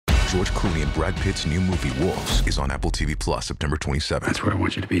George Clooney and Brad Pitt's new movie, Wolves, is on Apple TV Plus September 27th. That's where I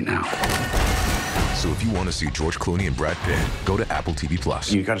want you to be now. So if you want to see George Clooney and Brad Pitt, go to Apple TV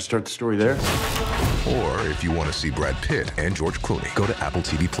Plus. You got to start the story there. Or if you want to see Brad Pitt and George Clooney, go to Apple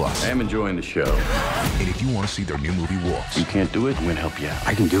TV Plus. I am enjoying the show. And if you want to see their new movie, Wolves, You can't do it, I'm going to help you out.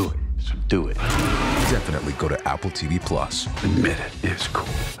 I can do it, so do it. definitely go to Apple TV Plus. Admit it, it's cool.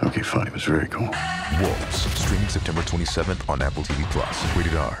 Okay, fine, it was very cool. Wolves, streaming September 27th on Apple TV Plus.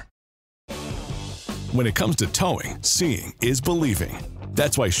 Rated R. When it comes to towing, seeing is believing.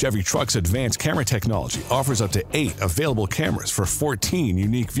 That's why Chevy Truck's advanced camera technology offers up to 8 available cameras for 14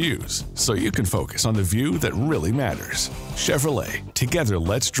 unique views, so you can focus on the view that really matters. Chevrolet, together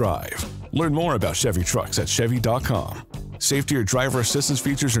let's drive. Learn more about Chevy Trucks at Chevy.com. Safety or driver assistance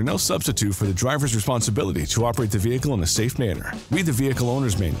features are no substitute for the driver's responsibility to operate the vehicle in a safe manner. Read the vehicle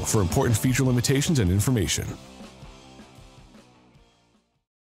owner's manual for important feature limitations and information.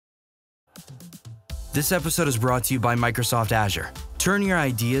 This episode is brought to you by Microsoft Azure. Turn your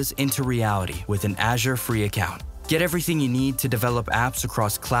ideas into reality with an Azure free account. Get everything you need to develop apps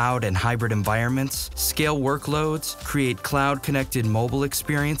across cloud and hybrid environments, scale workloads, create cloud-connected mobile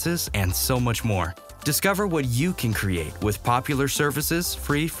experiences, and so much more. Discover what you can create with popular services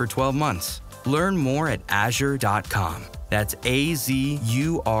free for 12 months. Learn more at azure.com. That's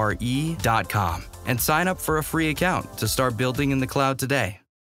AZURE.com. And sign up for a free account to start building in the cloud today.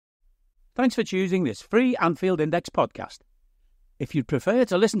 Thanks for choosing this free Anfield Index podcast. If you'd prefer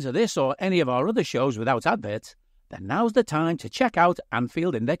to listen to this or any of our other shows without adverts, then now's the time to check out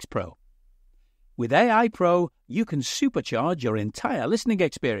Anfield Index Pro. With AEye Pro, you can supercharge your entire listening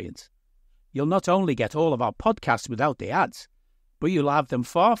experience. You'll not only get all of our podcasts without the ads, but you'll have them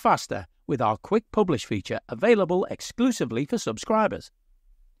far faster with our Quick Publish feature available exclusively for subscribers.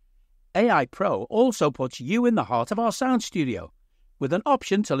 AEye Pro also puts you in the heart of our sound studio, with an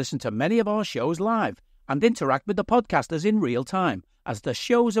option to listen to many of our shows live and interact with the podcasters in real time as the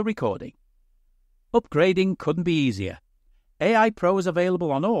shows are recording. Upgrading couldn't be easier. AEye Pro is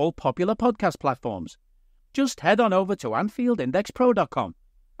available on all popular podcast platforms. Just head on over to AnfieldIndexPro.com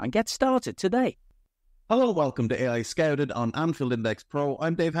and get started today. Hello, welcome to AI Scouted on Anfield Index Pro.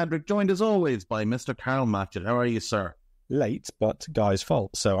 I'm Dave Hendrick, joined as always by Mr. Karl Matchett. How are you, sir? Late, but Guy's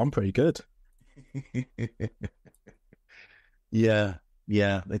fault, so I'm pretty good. Yeah,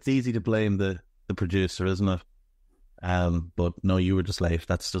 it's easy to blame the producer, isn't it? But no, you were just late.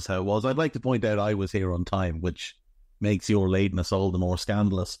 That's just how it was. I'd like to point out I was here on time, which makes your lateness all the more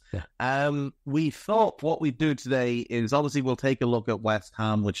scandalous. Yeah. We thought what we'd do today is obviously we'll take a look at West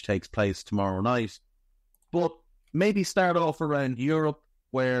Ham, which takes place tomorrow night, but maybe start off around Europe,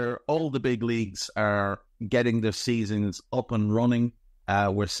 where all the big leagues are getting their seasons up and running.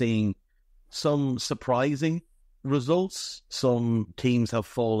 We're seeing some surprising results. Some teams have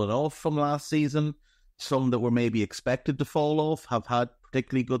fallen off from last season. Some that were maybe expected to fall off have had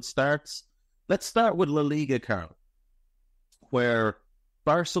particularly good starts. Let's start with La Liga, Karl, where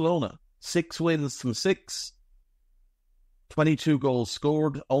Barcelona, 6 wins from 6, 22 goals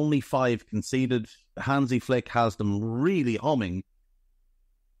scored, only 5 conceded. Hansi Flick has them really humming,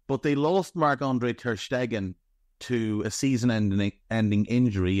 but they lost Marc-Andre Ter Stegen to a season-ending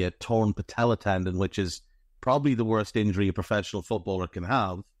injury, a torn patella tendon, which is probably the worst injury a professional footballer can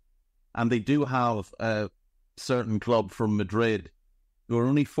have. And they do have a certain club from Madrid who are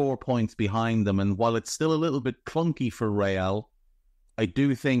only 4 points behind them. And while it's still a little bit clunky for Real, I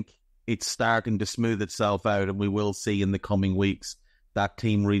do think it's starting to smooth itself out, and we will see in the coming weeks that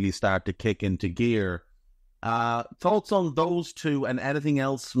team really start to kick into gear. Thoughts on those two and anything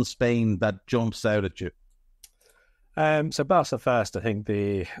else from Spain that jumps out at you? So Barca first, I think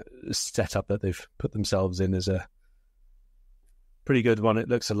the setup that they've put themselves in is a pretty good one. It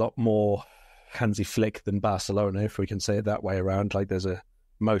looks a lot more Hansi Flick than Barcelona, if we can say it that way around. Like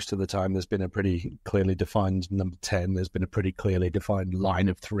most of the time there's been a pretty clearly defined number 10. There's been a pretty clearly defined line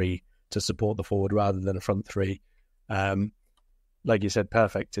of 3 to support the forward rather than a front 3. Like you said,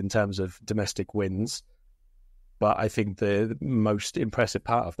 perfect in terms of domestic wins. But I think the most impressive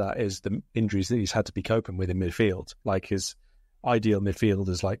part of that is the injuries that he's had to be coping with in midfield. Like his ideal midfield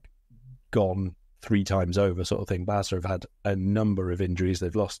is like gone 3 times over sort of thing. Barca have had a number of injuries.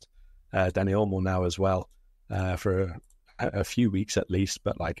 They've lost Danny Olmo now as well for a few weeks at least.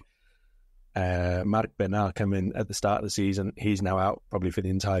 But like Marc Bernal came in at the start of the season. He's now out probably for the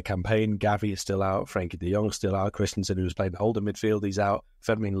entire campaign. Gavi is still out. Frankie de Jong is still out. Christensen, who was playing holder midfield, he's out.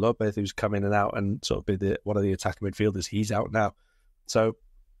 Fermin Lopez, who's come in and out and sort of been one of the attacking midfielders, he's out now. So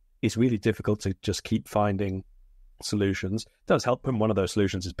it's really difficult to just keep finding solutions. It does help him. One of those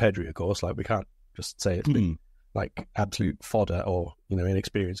solutions is Pedri, of course. Like we can't just say it's been like absolute fodder or,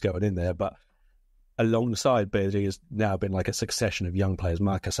 inexperienced going in there. But alongside Beardsley has now been like a succession of young players.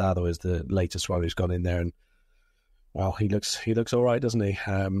 Marc Casado is the latest one who's gone in there, and well, he looks all right, doesn't he?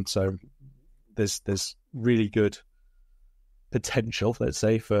 So there's really good potential, let's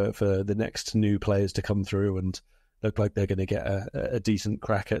say, for the next new players to come through and look like they're going to get a decent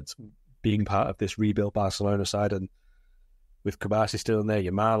crack at being part of this rebuilt Barcelona side. And with Kubasi still in there,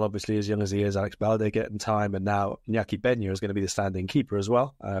 Yamal obviously as young as he is, Alex Balde getting time, and now Iñaki Beña is going to be the standing keeper as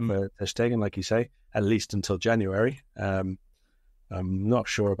well for Ter Stegen, like you say, at least until January. I'm not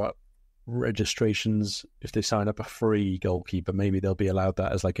sure about registrations. If they sign up a free goalkeeper, maybe they'll be allowed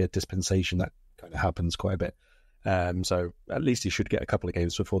that as like a dispensation. That kind of happens quite a bit. So at least he should get a couple of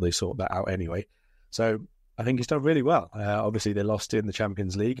games before they sort that out anyway. So I think he's done really well. Obviously they lost in the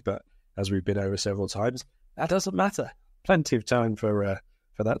Champions League, but as we've been over several times, that doesn't matter. Plenty of time for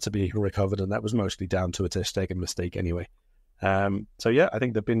that to be recovered, and that was mostly down to a Ter Stegen mistake anyway. So yeah, I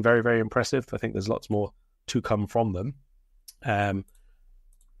think they've been very, very impressive. I think there's lots more to come from them. I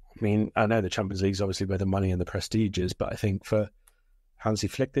mean, I know the Champions League is obviously where the money and the prestige is, but I think for Hansi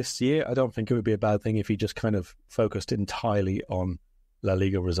Flick this year, I don't think it would be a bad thing if he just kind of focused entirely on La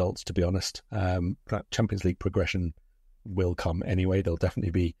Liga results, to be honest. That Champions League progression will come anyway. There'll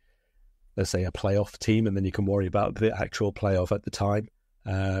definitely be, let's say, a playoff team, and then you can worry about the actual playoff at the time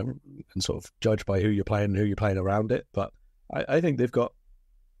and sort of judge by who you're playing and who you're playing around it. But I think they've got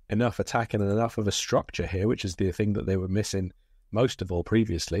enough attack and enough of a structure here, which is the thing that they were missing most of all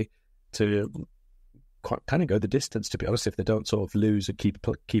previously, to kind of go the distance, to be honest, if they don't sort of lose and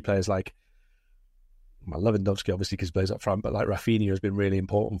key players like, well, Lewandowski obviously because he plays up front, but like Rafinha has been really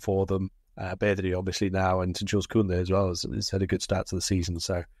important for them. Pedri obviously now, and Jules Koundé as well has had a good start to the season.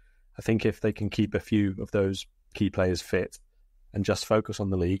 So I think if they can keep a few of those key players fit and just focus on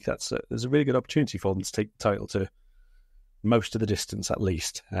the league, there's a really good opportunity for them to take the title to most of the distance at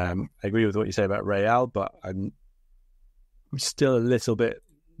least. I agree with what you say about Real, but I'm still a little bit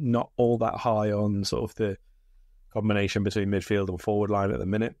not all that high on sort of the combination between midfield and forward line at the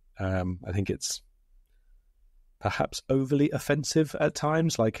minute. I think it's perhaps overly offensive at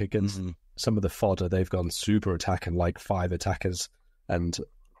times, like against some of the fodder. They've gone super attacking, like 5 attackers and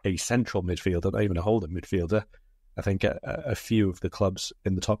a central midfielder, not even a holding midfielder. I think a few of the clubs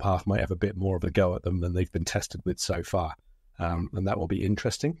in the top half might have a bit more of a go at them than they've been tested with so far. And that will be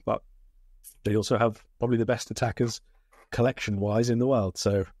interesting. But they also have probably the best attackers collection-wise in the world,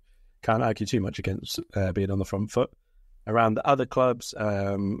 so can't argue too much against being on the front foot. Around the other clubs,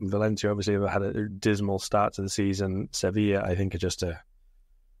 Valencia obviously have had a dismal start to the season. Sevilla, I think, are just a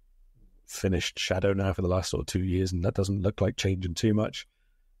finished shadow now for the last sort of 2 years, and that doesn't look like changing too much.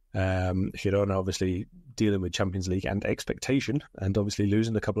 Girona obviously dealing with Champions League and expectation, and obviously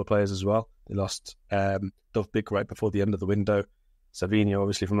losing a couple of players as well. They lost Dovbyk right before the end of the window. Savinho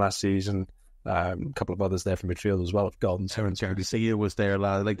obviously from last season. A couple of others there from midfield as well have gone. Terence Garcia was there.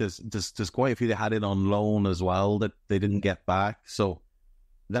 Like there's quite a few they had in on loan as well that they didn't get back. So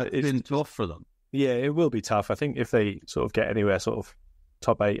that's been tough for them. Yeah, it will be tough. I think if they sort of get anywhere sort of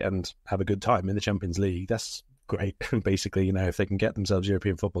top 8 and have a good time in the Champions League, that's great. Basically, if they can get themselves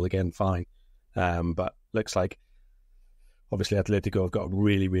European football again, fine. But looks like obviously Atletico have got a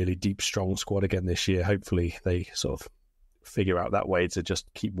really, really deep, strong squad again this year. Hopefully they sort of figure out that way to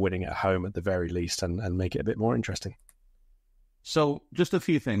just keep winning at home at the very least and make it a bit more interesting. So just a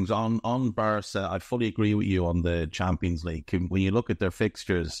few things on Barca. I fully agree with you on the Champions League. When you look at their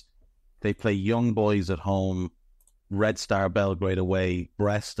fixtures, they play Young Boys at home, Red Star Belgrade away,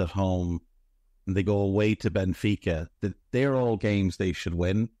 Brest at home, and they go away to Benfica. They're all games they should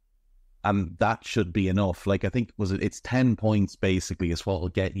win, and that should be enough. Like I think it's 10 points basically is what will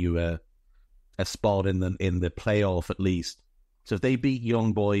get you a spot in the playoff at least. So if they beat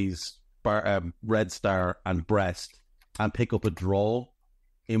Young Boys, Red Star and Brest and pick up a draw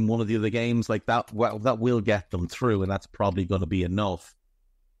in one of the other games like that, well, that will get them through, and that's probably going to be enough.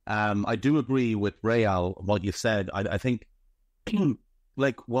 I do agree with Real, what you said. I think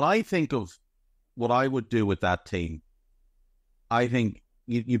like when I think of what I would do with that team, I think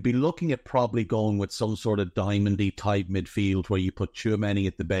you'd be looking at probably going with some sort of diamondy type midfield where you put Tchouaméni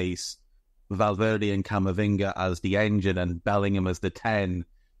at the base, Valverde and Camavinga as the engine, and Bellingham as the 10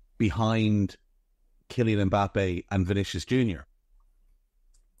 behind Kylian Mbappe and Vinicius Jr.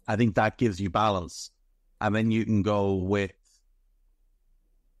 I think that gives you balance. And then you can go with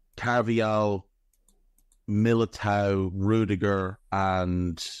Carvajal, Militao, Rudiger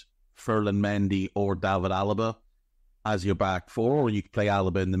and Ferland Mendy or David Alaba as your back four, or you can play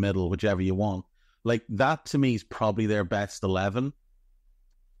Alaba in the middle, whichever you want. Like that to me is probably their best 11.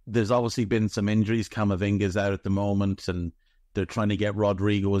 there's obviously been some injuries. Camavinga's out at the moment, and they're trying to get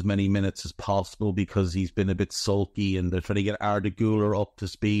Rodrigo as many minutes as possible because he's been a bit sulky, and they're trying to get Arda Güler up to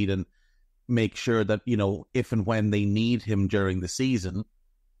speed and make sure that, if and when they need him during the season,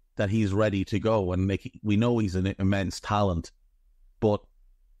 that he's ready to go. And we know he's an immense talent, but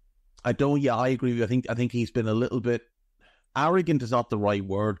I agree with you. I think he's been a little bit arrogant is not the right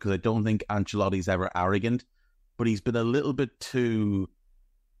word, because I don't think Ancelotti's ever arrogant, but he's been a little bit too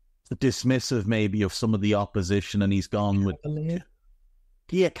dismissive maybe of some of the opposition, and he's gone Cavalier?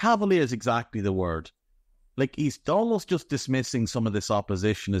 Cavalier is exactly the word. Like, he's almost just dismissing some of this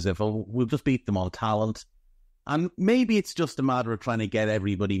opposition as if, we'll just beat them on talent. And maybe it's just a matter of trying to get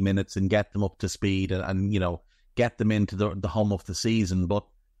everybody minutes and get them up to speed and get them into the hum of the season. But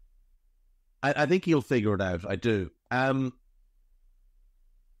I think he'll figure it out. I do.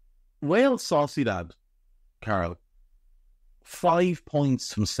 Real Sociedad, Karl, 5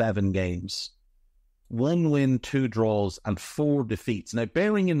 points from 7 games. 1 win, 2 draws, and 4 defeats. Now,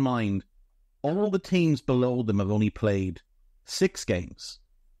 bearing in mind, all the teams below them have only played 6 games.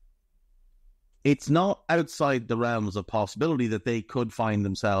 It's not outside the realms of possibility that they could find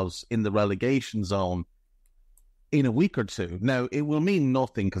themselves in the relegation zone in a week or two. Now, it will mean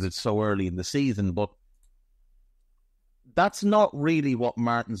nothing because it's so early in the season, but that's not really what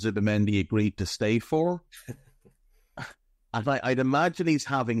Martin Zubimendi agreed to stay for. And I'd imagine he's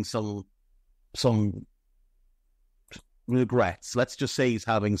having some regrets. Let's just say he's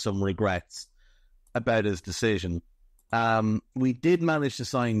having some regrets about his decision. We did manage to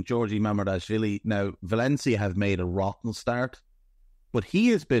sign Georgi Mamardashvili. Now, Valencia have made a rotten start, but he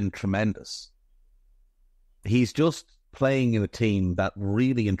has been tremendous. He's just playing in a team that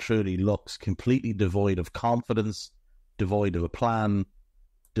really and truly looks completely devoid of confidence, devoid of a plan,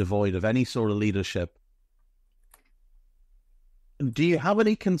 devoid of any sort of leadership. Do you have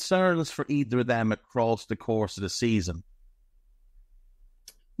any concerns for either of them across the course of the season?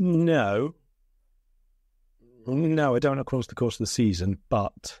 No, I don't across the course of the season,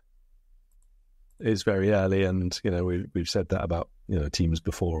 but it's very early, and we've said that about teams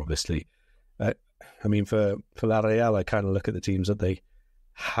before. Obviously, for La Real, I kind of look at the teams that they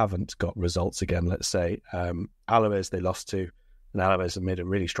haven't got results again. Let's say Alaves they lost to, and Alaves have made a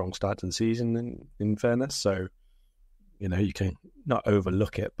really strong start to the season. In fairness, so you can not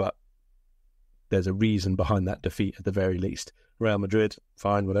overlook it, but there's a reason behind that defeat at the very least. Real Madrid,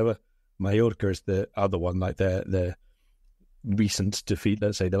 fine, whatever. Mallorca is the other one, like their recent defeat.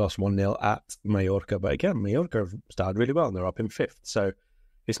 Let's say they lost 1-0 at Mallorca, but again, Mallorca have started really well and they're up in 5th. So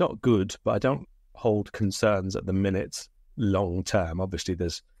it's not good, but I don't hold concerns at the minute long term. Obviously,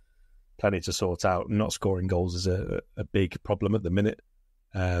 there's plenty to sort out. Not scoring goals is a big problem at the minute.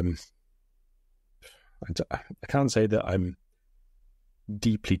 I can't say that I'm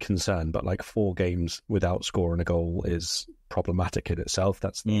deeply concerned, but like 4 games without scoring a goal is problematic in itself.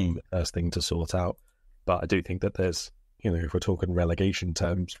 That's the first thing to sort out. But I do think that there's, if we're talking relegation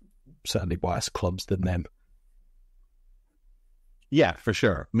terms, certainly worse clubs than them. Yeah, for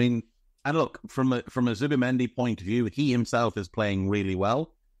sure. I mean, and look, from a Zubimendi point of view, he himself is playing really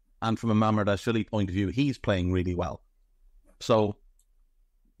well. And from a Mamardashvili point of view, he's playing really well. So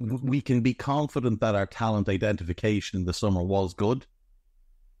we can be confident that our talent identification in the summer was good.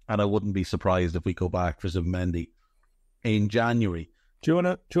 And I wouldn't be surprised if we go back for Zubimendi in January. Do you want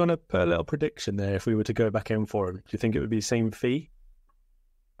to put a little prediction there if we were to go back in for him? Do you think it would be the same fee?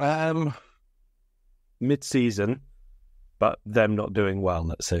 Mid-season, but them not doing well,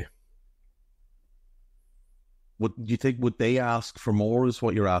 let's say. Would they ask for more is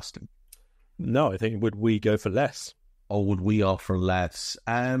what you're asking? No, I think would we go for less? Or would we offer less?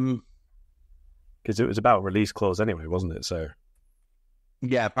 Because it was about release clause anyway, wasn't it? So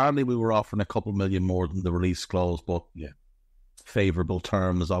yeah, apparently we were offering a couple million more than the release clause, but yeah, favourable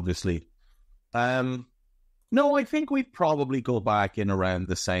terms, obviously. No, I think we'd probably go back in around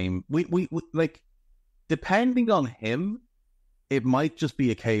the same. We like, depending on him, it might just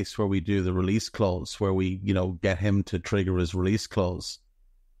be a case where we do the release clause, where we, get him to trigger his release clause,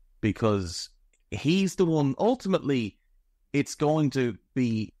 because he's the one. Ultimately, it's going to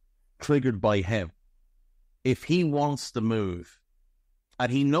be triggered by him if he wants to move.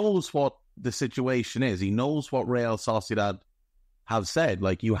 And he knows what the situation is. He knows what Real Sociedad have said.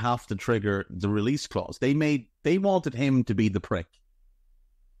 Like, you have to trigger the release clause. They wanted him to be the prick.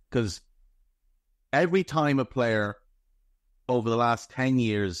 Because every time a player over the last 10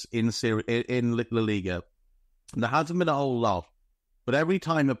 years in La Liga, and there hasn't been a whole lot, but every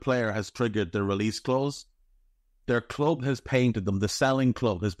time a player has triggered the release clause, their club has painted them, the selling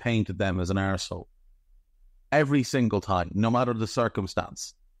club has painted them as an arsehole. Every single time, no matter the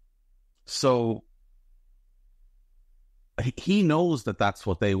circumstance. So he knows that that's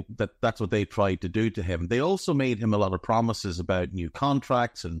what they tried to do to him. They also made him a lot of promises about new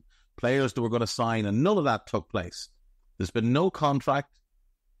contracts and players that were going to sign, and none of that took place. There's been no contract.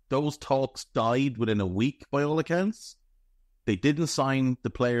 Those talks died within a week, by all accounts. They didn't sign the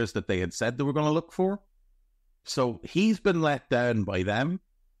players that they had said they were going to look for. So he's been let down by them.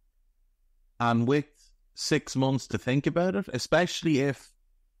 And with 6 months to think about it, especially if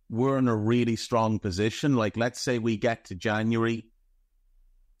we're in a really strong position, like let's say we get to January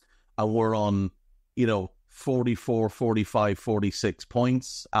and we're on, 44, 45, 46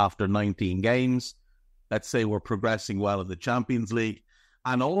 points after 19 games. Let's say we're progressing well in the Champions League,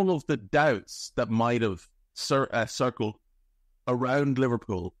 and all of the doubts that might have circled around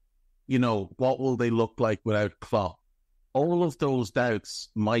Liverpool, what will they look like without Klopp? All of those doubts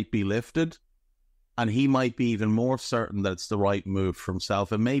might be lifted, and he might be even more certain that it's the right move for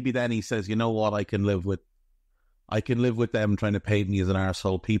himself. And maybe then he says, you know what, I can live with them trying to paint me as an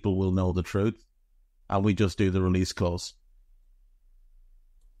arsehole. People will know the truth. And we just do the release clause.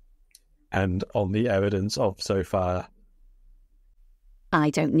 And on the evidence of so far, I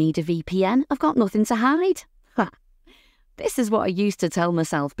don't need a VPN. I've got nothing to hide. This is what I used to tell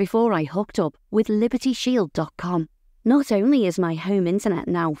myself before I hooked up with LibertyShield.com. Not only is my home internet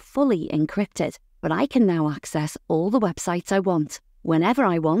now fully encrypted, but I can now access all the websites I want, whenever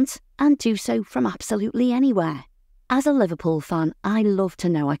I want, and do so from absolutely anywhere. As a Liverpool fan, I love to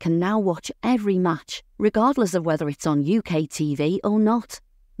know I can now watch every match, regardless of whether it's on UK TV or not.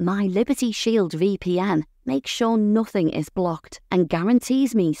 My Liberty Shield VPN makes sure nothing is blocked and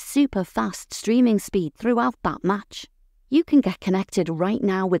guarantees me super fast streaming speed throughout that match. You can get connected right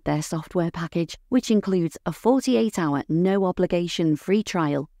now with their software package, which includes a 48-hour no-obligation free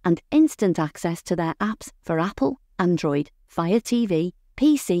trial and instant access to their apps for Apple, Android, Fire TV,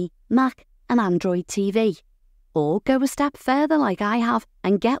 PC, Mac and Android TV. Or go a step further like I have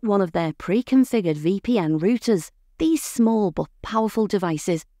and get one of their pre-configured VPN routers. These small but powerful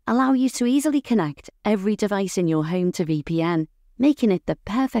devices allow you to easily connect every device in your home to VPN, making it the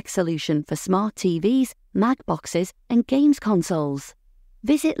perfect solution for smart TVs, Mac boxes and games consoles.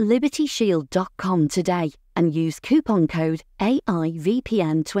 Visit LibertyShield.com today and use coupon code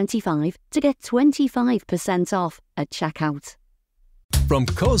AIVPN25 to get 25% off at checkout. From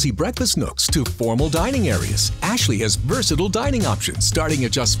cozy breakfast nooks to formal dining areas, Ashley has versatile dining options starting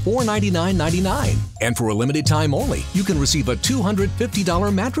at just $499.99. And for a limited time only, you can receive a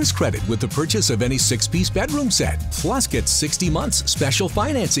 $250 mattress credit with the purchase of any 6-piece bedroom set. Plus, get 60 months special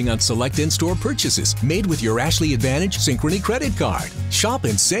financing on select in-store purchases made with your Ashley Advantage Synchrony credit card. Shop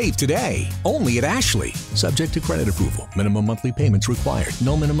and save today, only at Ashley. Subject to credit approval. Minimum monthly payments required.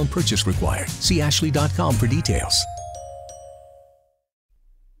 No minimum purchase required. See ashley.com for details.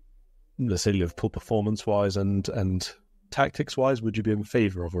 Let's say Liverpool performance-wise and tactics-wise, would you be in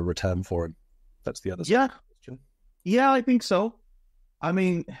favour of a return for him? That's the other side of the question. Yeah, I think so. I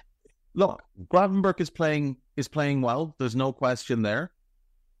mean, look, Gravenberch is playing well. There's no question there.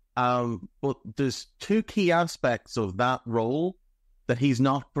 But there's two key aspects of that role that he's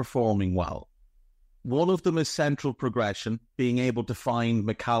not performing well. One of them is central progression, being able to find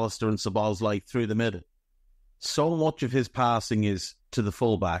McAllister and Szoboszlai through the middle. So much of his passing is to the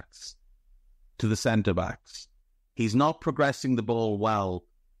fullbacks, to the centre-backs. He's not progressing the ball well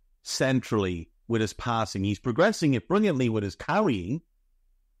centrally with his passing. He's progressing it brilliantly with his carrying,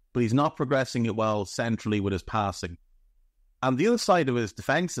 but he's not progressing it well centrally with his passing. And the other side of it is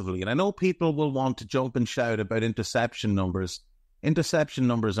defensively. And I know people will want to jump and shout about interception numbers. Interception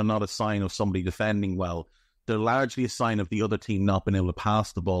numbers are not a sign of somebody defending well. They're largely a sign of the other team not being able to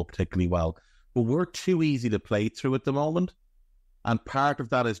pass the ball particularly well. But we're too easy to play through at the moment. And part of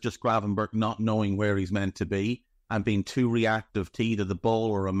that is just Gravenberch not knowing where he's meant to be and being too reactive to either the ball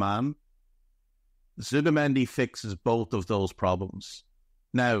or a man. Zubimendi fixes both of those problems.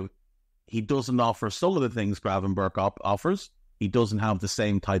 Now, he doesn't offer some of the things Gravenberch offers. He doesn't have the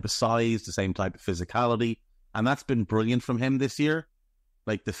same type of size, the same type of physicality. And that's been brilliant from him this year.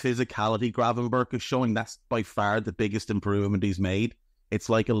 Like the physicality Gravenberch is showing, that's by far the biggest improvement he's made. It's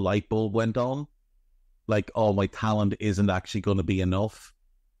like a light bulb went on. Like, oh, my talent isn't actually going to be enough.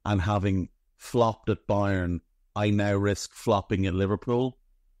 And having flopped at Bayern, I now risk flopping at Liverpool.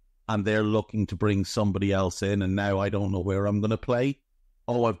 And they're looking to bring somebody else in. And now I don't know where I'm going to play.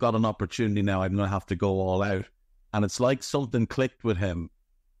 Oh, I've got an opportunity now. I'm going to have to go all out. And it's like something clicked with him.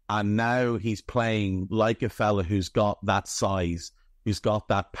 And now he's playing like a fella who's got that size, who's got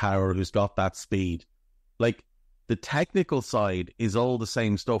that power, who's got that speed. Like, the technical side is all the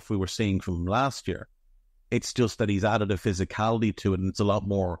same stuff we were seeing from last year. It's just that he's added a physicality to it, and it's a lot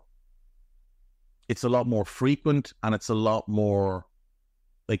more it's a lot more frequent, and it's a lot more,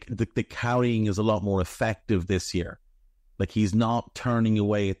 like, the carrying is a lot more effective this year. Like, he's not turning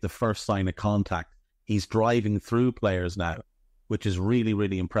away at the first sign of contact. He's driving through players now, which is really,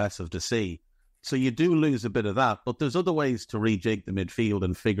 really impressive to see. So you do lose a bit of that, but there's other ways to rejig the midfield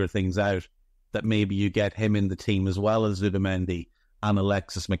and figure things out that maybe you get him in the team as well as Zubimendi and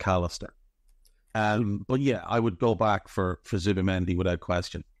Alexis McAllister. But yeah, I would go back for Zubimendi without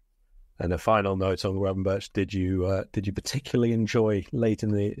question. And a final note on Gravenberch, did you particularly enjoy late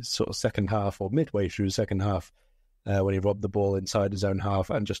in the sort of second half or midway through the second half when he robbed the ball inside his own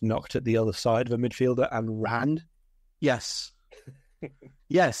half and just knocked at the other side of a midfielder and ran? Yes.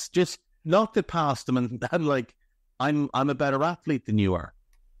 Yes, just knocked it past him and like, I'm a better athlete than you are.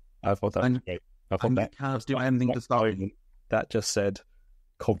 I thought that was great. I thought that can't do anything to stop me. That just said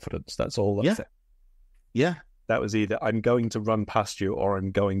confidence. That's all that said. Yeah. That was either I'm going to run past you or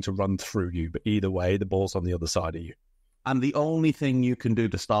I'm going to run through you. But either way, the ball's on the other side of you. And the only thing you can do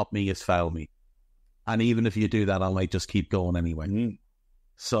to stop me is foul me. And even if you do that, I might just keep going anyway.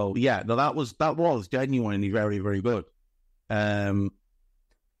 So yeah, no, that was genuinely very, very good. So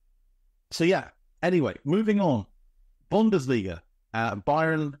yeah, anyway, moving on. Bundesliga.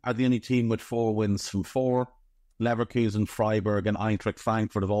 Bayern are the only team with 4 wins from 4. Leverkusen, Freiburg and Eintracht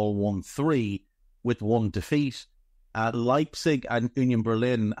Frankfurt have all won 3 with 1 defeat. Leipzig and Union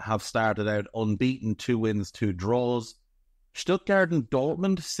Berlin have started out unbeaten, 2 wins, 2 draws. Stuttgart and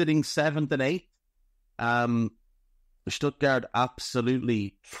Dortmund sitting 7th and 8th. Stuttgart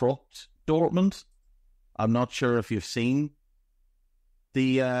absolutely trucked Dortmund. I'm not sure if you've seen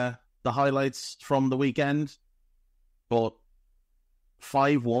the highlights from the weekend, but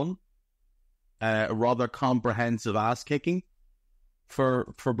 5-1, a rather comprehensive ass-kicking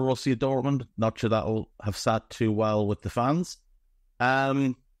for Borussia Dortmund. Not sure that will have sat too well with the fans.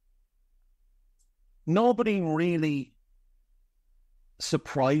 Nobody really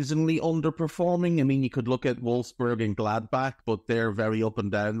surprisingly underperforming. I mean, you could look at Wolfsburg and Gladbach, but they're very up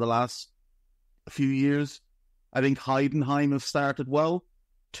and down the last few years. I think Heidenheim have started well.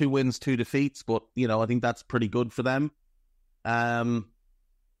 2 wins, 2 defeats, but, I think that's pretty good for them.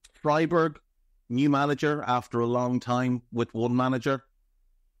 Freiburg, new manager after a long time with one manager.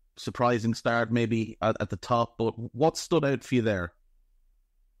 Surprising start maybe at the top, but what stood out for you there?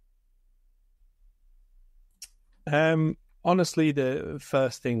 Honestly, the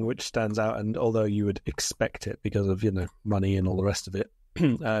first thing which stands out, and although you would expect it because of, money and all the rest of it,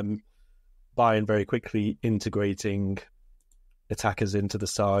 Bayern very quickly integrating attackers into the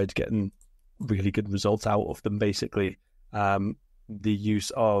side, getting really good results out of them, basically. The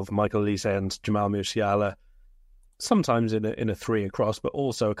use of Michael Olise and Jamal Musiala, sometimes in a 3 across, but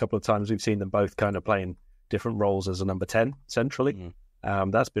also a couple of times we've seen them both kind of playing different roles as a number 10 centrally.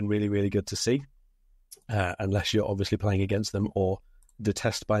 That's been really, really good to see. Unless you're obviously playing against them or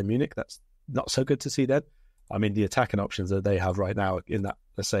detest Bayern Munich, that's not so good to see then. I mean, the attacking options that they have right now in that,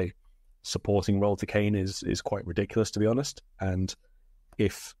 let's say, supporting role to Kane is quite ridiculous, to be honest. And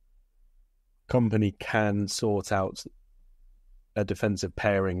if Company can sort out a defensive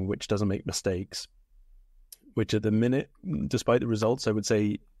pairing which doesn't make mistakes, which at the minute, despite the results, I would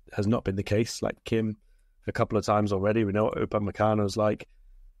say has not been the case. Like Kim, a couple of times already, we know what Upamecano's like.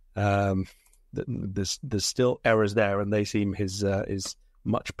 There's still errors there, and they seem his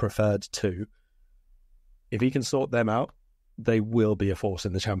much preferred too. If he can sort them out, they will be a force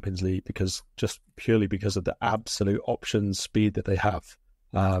in the Champions League just purely because of the absolute options speed that they have.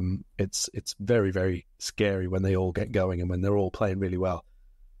 It's very, very scary when they all get going and when they're all playing really well.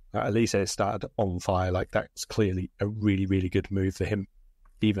 Elise started on fire. Like, that's clearly a really, really good move for him.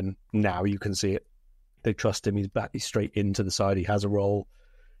 Even now, you can see it. They trust him. He's back. He's straight into the side. He has a role.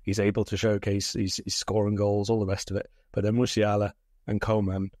 He's able to showcase. He's scoring goals, all the rest of it. But then Musiala and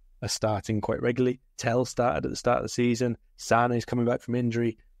Coman are starting quite regularly. Tell started at the start of the season. Sane's coming back from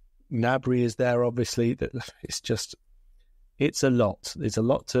injury. Gnabry is there, obviously. It's a lot. It's a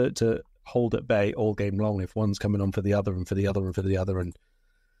lot to hold at bay all game long if one's coming on for the other and for the other and for the other. And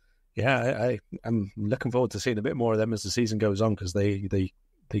yeah, I'm looking forward to seeing a bit more of them as the season goes on, because they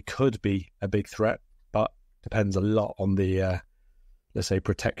could be a big threat, but depends a lot on the let's say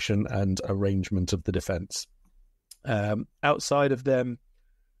protection and arrangement of the defence. Outside of them,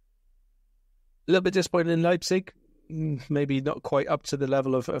 a little bit disappointed in Leipzig. Maybe not quite up to the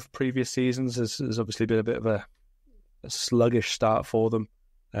level of previous seasons. There's obviously been a bit of a sluggish start for them.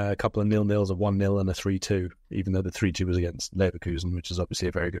 A couple of 0-0s, a 1-0 and a 3-2, even though the 3-2 was against Leverkusen, which is obviously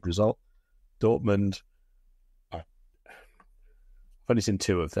a very good result. Dortmund, I've only seen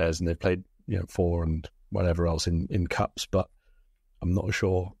 2 of theirs, and they've played 4 and whatever else in cups, but I'm not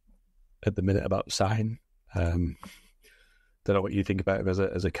sure at the minute about Sahin. Don't know what you think about him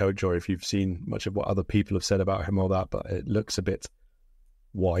as a coach, or if you've seen much of what other people have said about him or that, but it looks a bit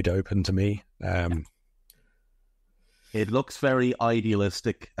wide open to me. It looks very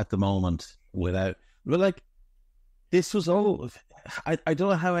idealistic at the moment. This was all. I don't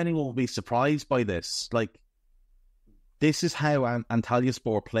know how anyone will be surprised by this. Like, this is how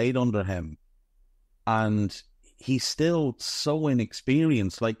Antalyaspor played under him, and he's still so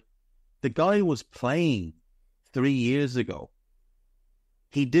inexperienced. Like, the guy was playing 3 years ago.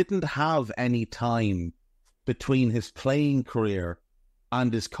 He didn't have any time between his playing career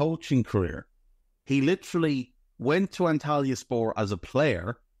and his coaching career. He literally went to Antalyaspor as a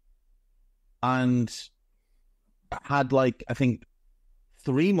player and had, like, I think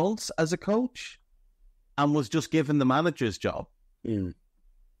 3 months as a coach and was just given the manager's job.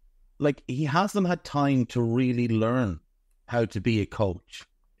 Like, he hasn't had time to really learn how to be a coach.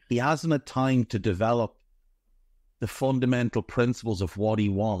 He hasn't had time to develop the fundamental principles of what he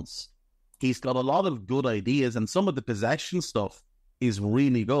wants. He's got a lot of good ideas, and some of the possession stuff is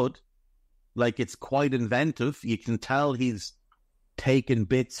really good. Like, it's quite inventive. You can tell he's taken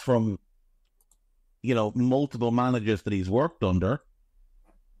bits from, multiple managers that he's worked under.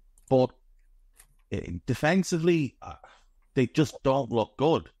 But defensively, they just don't look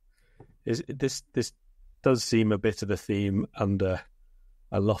good. This does seem a bit of a theme under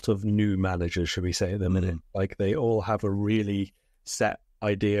a lot of new managers, should we say, at the minute. Like, they all have a really set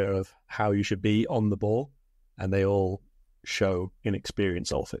idea of how you should be on the ball, and they all show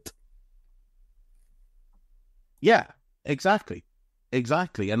inexperience of it. Yeah, exactly.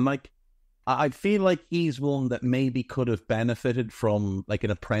 And, like, I feel like he's one that maybe could have benefited from, like,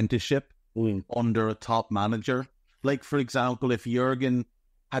 an apprenticeship under a top manager. Like, for example, if Jurgen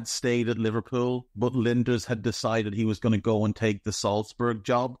had stayed at Liverpool, but Linders had decided he was going to go and take the Salzburg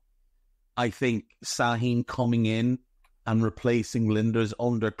job, I think Sahin coming in and replacing Linders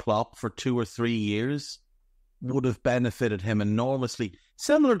under Klopp for 2 or 3 years would have benefited him enormously,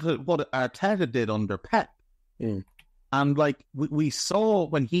 similar to what Arteta did under Pep. And, like, we saw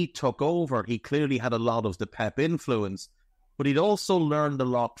when he took over, he clearly had a lot of the Pep influence, but he'd also learned a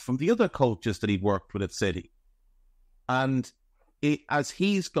lot from the other coaches that he'd worked with at City. And as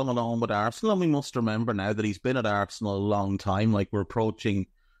he's gone on with Arsenal, and we must remember now that he's been at Arsenal a long time, like, we're approaching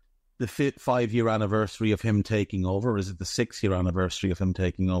the 5-year anniversary of him taking over. Is it the 6-year anniversary of him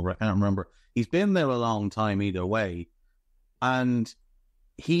taking over? I can't remember. He's been there a long time either way. And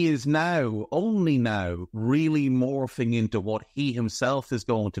he is only now, really morphing into what he himself is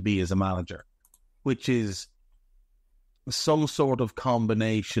going to be as a manager, which is some sort of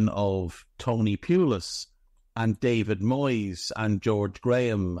combination of Tony Pulis and David Moyes and George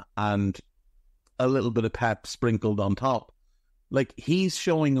Graham and a little bit of Pep sprinkled on top. Like, he's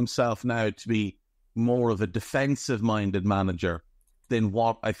showing himself now to be more of a defensive-minded manager than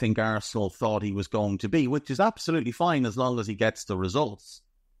what I think Arsenal thought he was going to be, which is absolutely fine as long as he gets the results.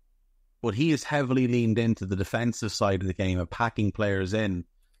 But he is heavily leaned into the defensive side of the game and packing players in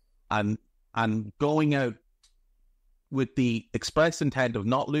and going out with the express intent of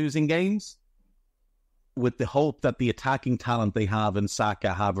not losing games, with the hope that the attacking talent they have in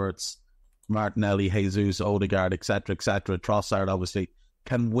Saka, Havertz, Martinelli, Jesus, Odegaard, etc., Trossard obviously,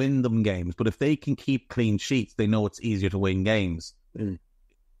 can win them games. But if they can keep clean sheets, they know it's easier to win games.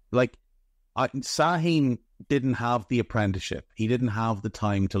 Like, Sahin didn't have the apprenticeship. He didn't have the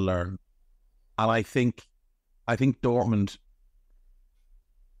time to learn. And I think Dortmund,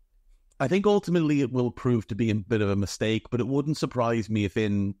 I think ultimately it will prove to be a bit of a mistake, but it wouldn't surprise me if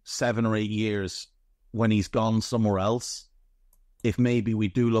in 7 or 8 years, when he's gone somewhere else, if maybe we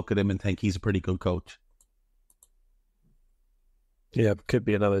do look at him and think he's a pretty good coach. Yeah, could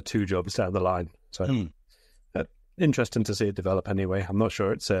be another 2 jobs down the line. So interesting to see it develop anyway. I'm not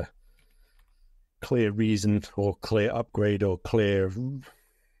sure it's a clear reason or clear upgrade or clear...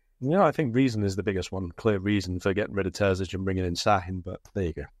 I think reason is the biggest one. Clear reason for getting rid of Terzic and bringing in Sahin, but there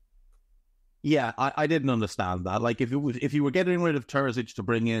you go. Yeah, I didn't understand that. Like, if you were getting rid of Terzic to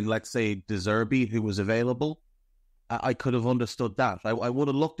bring in, let's say, De Zerbi, who was available, I could have understood that. I would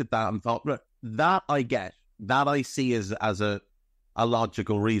have looked at that and thought, that I get. That I see as a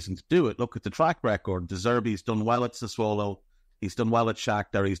logical reason to do it. Look at the track record. De Zerbi's done well at Sassuolo. He's done well at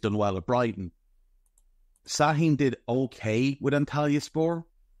Shakhtar. He's done well at Brighton. Sahin did okay with Antalyaspor.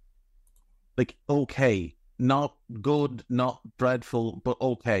 Like, okay. Not good, not dreadful, but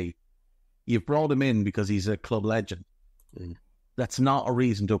okay. You've brought him in because he's a club legend. That's not a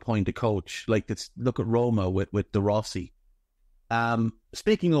reason to appoint a coach. Like, look at Roma with De Rossi.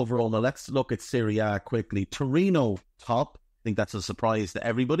 Speaking of Roma, let's look at Serie A quickly. Torino top. I think that's a surprise to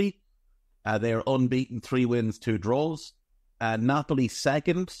everybody. They're unbeaten, 3 wins, 2 draws. Napoli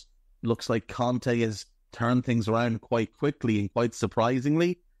second. Looks like Conte has turned things around quite quickly and quite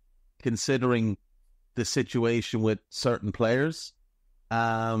surprisingly, considering the situation with certain players.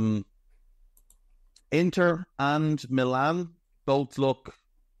 Inter and Milan both look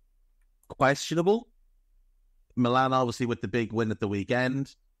questionable. Milan obviously with the big win at the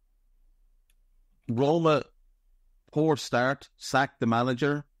weekend. Roma, poor start, sacked the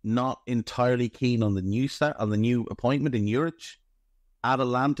manager, not entirely keen on the new appointment in Juric.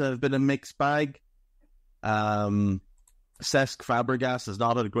 Atalanta have been a mixed bag. Cesc Fabregas has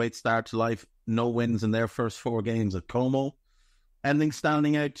not had a great start to life. No wins in their first 4 games at Como. Anything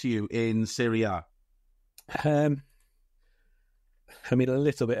standing out to you in Serie A? I mean, a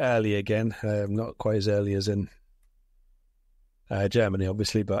little bit early again. Not quite as early as in Germany,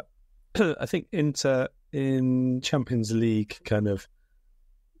 obviously, but I think Inter in Champions League kind of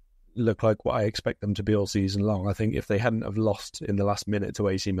look like what I expect them to be all season long. I think if they hadn't have lost in the last minute to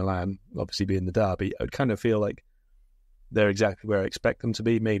AC Milan, obviously being the derby, I would kind of feel like they're exactly where I expect them to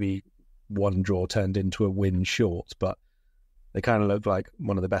be. Maybe one draw turned into a win short, but they kind of look like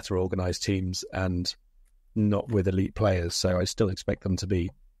one of the better organised teams and not with elite players. So I still expect them to be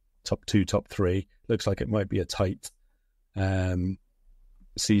top 2, top 3. Looks like it might be a tight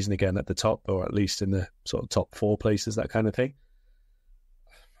season again at the top, or at least in the sort of top 4 places, that kind of thing.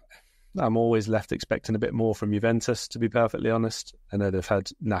 I'm always left expecting a bit more from Juventus, to be perfectly honest. I know they've had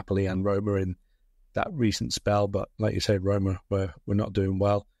Napoli and Roma in that recent spell, but like you said, Roma were not doing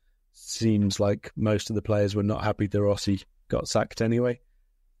well. Seems like most of the players were not happy De Rossi got sacked anyway.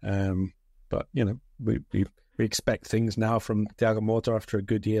 But, you know, we expect things now from Thiago Motta after a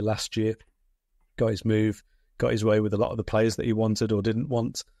good year last year. Got his move, got his way with a lot of the players that he wanted or didn't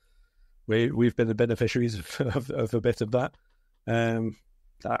want. We've been the beneficiaries of a bit of that.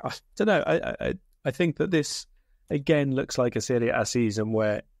 I don't know. I think that this, again, looks like a Serie A season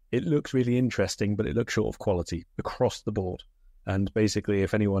where it looks really interesting, but it looks short of quality across the board. And basically,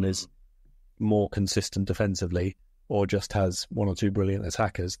 if anyone is more consistent defensively or just has 1 or 2 brilliant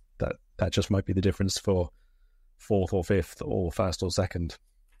attackers, that just might be the difference for 4th or 5th or 1st or 2nd.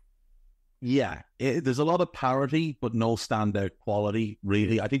 Yeah, there's a lot of parity, but no standout quality,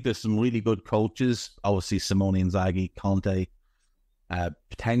 really. I think there's some really good coaches. Obviously, Simone Inzaghi, Conte,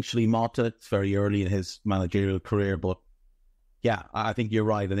 potentially Motta. It's very early in his managerial career, but yeah, I think you're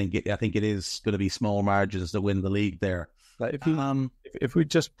right. I think it is going to be small margins to win the league there. Like if we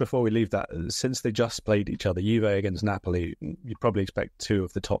just, before we leave that, since they just played each other, Juve against Napoli, you'd probably expect 2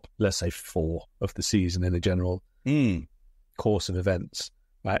 of the top, let's say 4 of the season in the general course of events.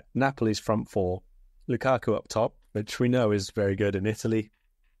 Right, Napoli's front 4, Lukaku up top, which we know is very good in Italy.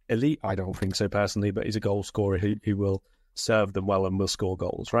 Elite, I don't think so personally, but he's a goal scorer who will serve them well and will score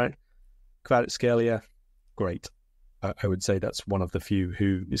goals, right? Kvaratskhelia, great. I would say that's one of the few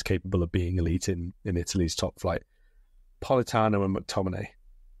who is capable of being elite in Italy's top flight. Politano and McTominay,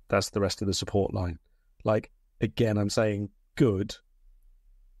 that's the rest of the support line. Like, again, I'm saying good,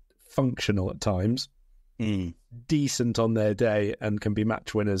 functional at times, decent on their day and can be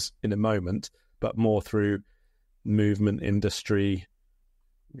match winners in a moment, but more through movement, industry,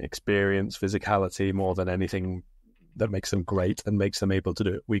 experience, physicality, more than anything that makes them great and makes them able to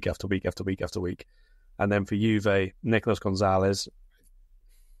do it week after week after week after week. And then for Juve, Nicolas Gonzalez,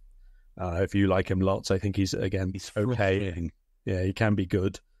 I don't know if you like him lots. I think he's okay. Yeah, he can be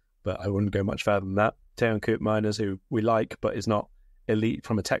good, but I wouldn't go much further than that. Teon Koopmeiners, who we like, but is not elite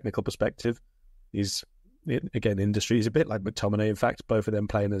from a technical perspective. He's, again, industry. He's a bit like McTominay. In fact, both of them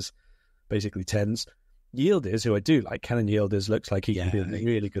playing as basically 10s. Yildiz, who I do like, Kenan Yildiz looks like he can be a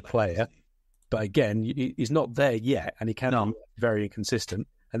really good player. But again, he's not there yet, and he can be very inconsistent.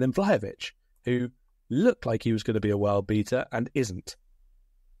 And then Vlahovic, who looked like he was going to be a world beater and isn't.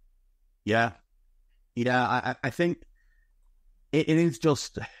 Yeah. I think it is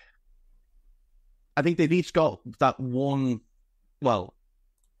just... I think they've each got that one... Well,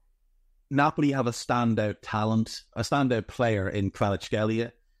 Napoli have a standout talent, a standout player in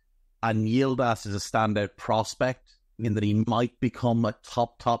Kvaratskhelia, and Yildiz is a standout prospect in that he might become a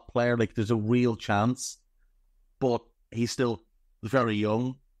top player. Like, there's a real chance, but he's still very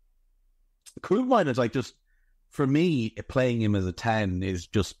young. Koopmeiners is like, just for me, playing him as a 10 is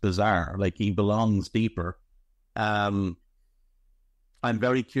just bizarre. Like, he belongs deeper. I'm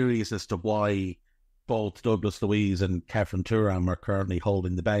very curious as to why both Douglas Luiz and Kefren Turam are currently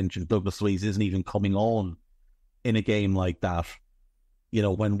holding the bench, and Douglas Luiz isn't even coming on in a game like that, you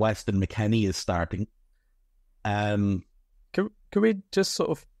know, when Weston McKennie is starting. Can we just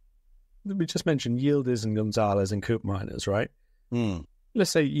sort of... We just mentioned Yildiz and Gonzalez and Koopmeiners, right?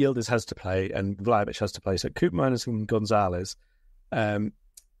 let's say Yildiz has to play and Vlahovic has to play. So Koopmeiners and Gonzalez.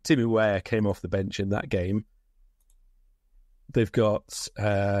 Timmy Weah came off the bench in that game. They've got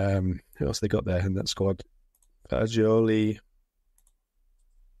who else they got there in that squad? Fagioli.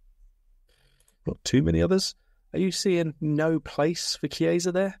 Not too many others. Are you seeing no place for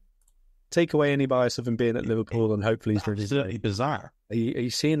Chiesa there? Take away any bias of him being at Liverpool and hopefully he's absolutely bizarre. Are you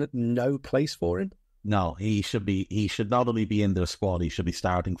seeing no place for him? No, he should not only be in their squad, he should be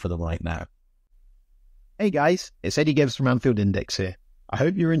starting for them right now. Hey guys, it's Eddie Gibbs from Anfield Index here. I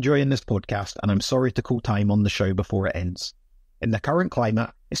hope you're enjoying this podcast, and I'm sorry to call time on the show before it ends. In the current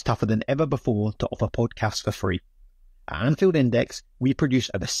climate, it's tougher than ever before to offer podcasts for free. At Anfield Index, we produce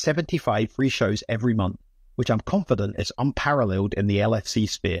over 75 free shows every month, which I'm confident is unparalleled in the LFC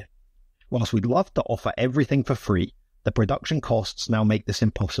sphere. Whilst we'd love to offer everything for free, the production costs now make this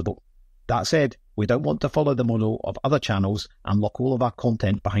impossible. That said, we don't want to follow the model of other channels and lock all of our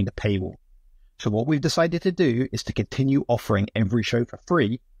content behind a paywall. So what we've decided to do is to continue offering every show for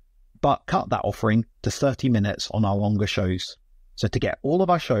free, but cut that offering to 30 minutes on our longer shows. So to get all of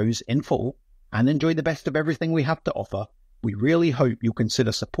our shows in full and enjoy the best of everything we have to offer, we really hope you'll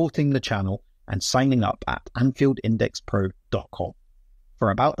consider supporting the channel and signing up at AnfieldIndexPro.com. For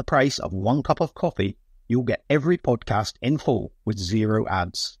about the price of 1 cup of coffee, you'll get every podcast in full with 0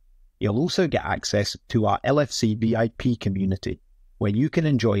 ads. You'll also get access to our LFC VIP community, where you can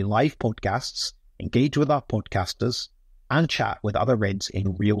enjoy live podcasts, engage with our podcasters, and chat with other Reds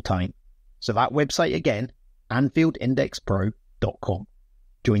in real time. So that website again, AnfieldIndexPro.com.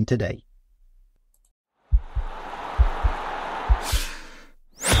 Join today.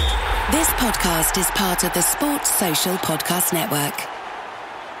 This podcast is part of the Sports Social Podcast Network.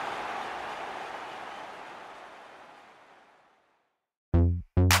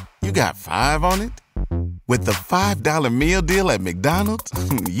 You got 5 on it? With the $5 meal deal at McDonald's,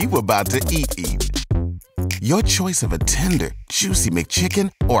 you about to eat. Your choice of a tender, juicy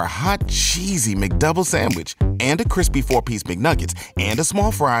McChicken or a hot, cheesy McDouble sandwich and a crispy 4-piece McNuggets and a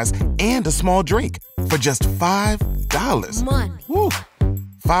small fries and a small drink for just $5. Money. Woo.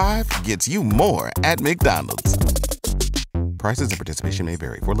 5 gets you more at McDonald's. Prices and participation may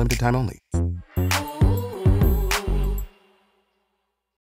vary. For limited time only.